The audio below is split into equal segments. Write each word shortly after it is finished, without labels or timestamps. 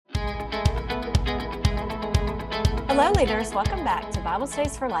Hello, leaders. Welcome back to Bible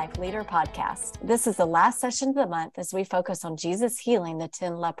Studies for Life Leader Podcast. This is the last session of the month as we focus on Jesus healing the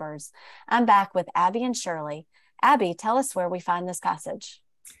 10 lepers. I'm back with Abby and Shirley. Abby, tell us where we find this passage.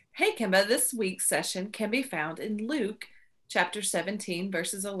 Hey, Kimba, this week's session can be found in Luke chapter 17,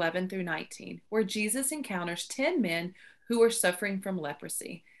 verses 11 through 19, where Jesus encounters 10 men who are suffering from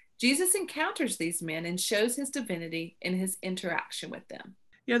leprosy. Jesus encounters these men and shows his divinity in his interaction with them.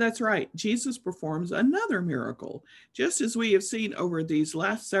 Yeah, that's right. Jesus performs another miracle, just as we have seen over these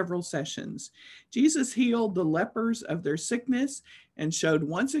last several sessions. Jesus healed the lepers of their sickness and showed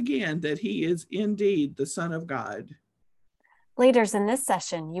once again that he is indeed the Son of God. Leaders, in this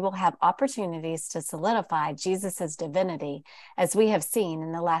session, you will have opportunities to solidify Jesus' divinity, as we have seen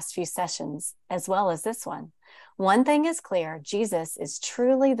in the last few sessions, as well as this one. One thing is clear: Jesus is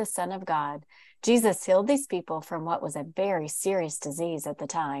truly the Son of God. Jesus healed these people from what was a very serious disease at the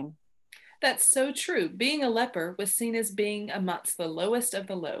time. That's so true. Being a leper was seen as being amongst the lowest of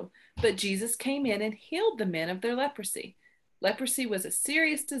the low, but Jesus came in and healed the men of their leprosy. Leprosy was a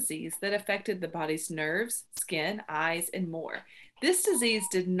serious disease that affected the body's nerves, skin, eyes, and more. This disease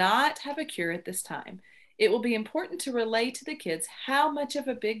did not have a cure at this time. It will be important to relay to the kids how much of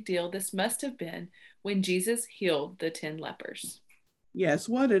a big deal this must have been when Jesus healed the 10 lepers. Yes,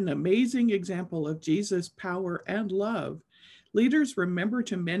 what an amazing example of Jesus' power and love. Leaders, remember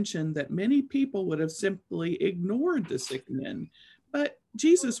to mention that many people would have simply ignored the sick men, but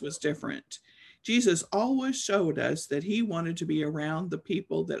Jesus was different. Jesus always showed us that he wanted to be around the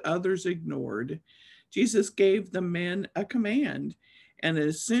people that others ignored. Jesus gave the men a command, and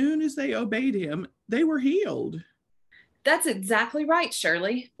as soon as they obeyed him, they were healed. That's exactly right,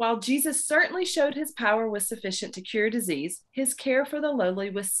 Shirley. While Jesus certainly showed his power was sufficient to cure disease, his care for the lowly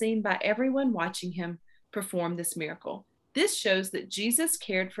was seen by everyone watching him perform this miracle. This shows that Jesus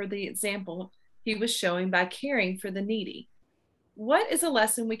cared for the example he was showing by caring for the needy. What is a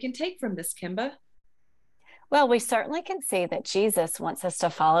lesson we can take from this, Kimba? Well, we certainly can see that Jesus wants us to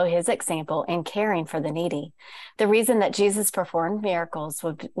follow his example in caring for the needy. The reason that Jesus performed miracles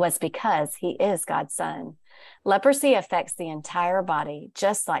was because he is God's Son. Leprosy affects the entire body,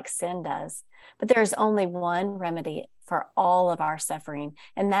 just like sin does. But there is only one remedy for all of our suffering,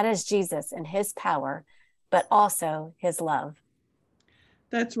 and that is Jesus and his power, but also his love.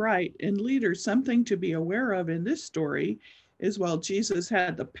 That's right. And leaders, something to be aware of in this story is while Jesus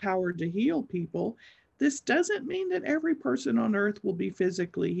had the power to heal people, this doesn't mean that every person on earth will be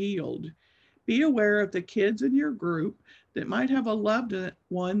physically healed. Be aware of the kids in your group that might have a loved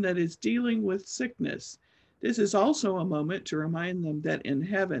one that is dealing with sickness. This is also a moment to remind them that in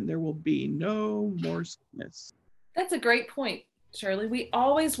heaven there will be no more sickness. That's a great point, Shirley. We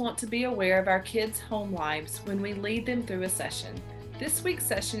always want to be aware of our kids' home lives when we lead them through a session. This week's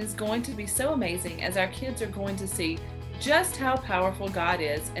session is going to be so amazing as our kids are going to see just how powerful God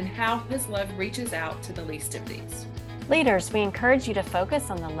is and how his love reaches out to the least of these. Leaders, we encourage you to focus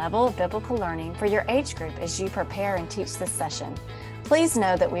on the level of biblical learning for your age group as you prepare and teach this session. Please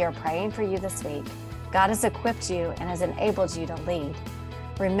know that we are praying for you this week. God has equipped you and has enabled you to lead.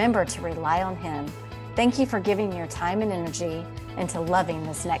 Remember to rely on him. Thank you for giving your time and energy into loving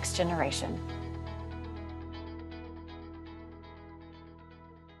this next generation.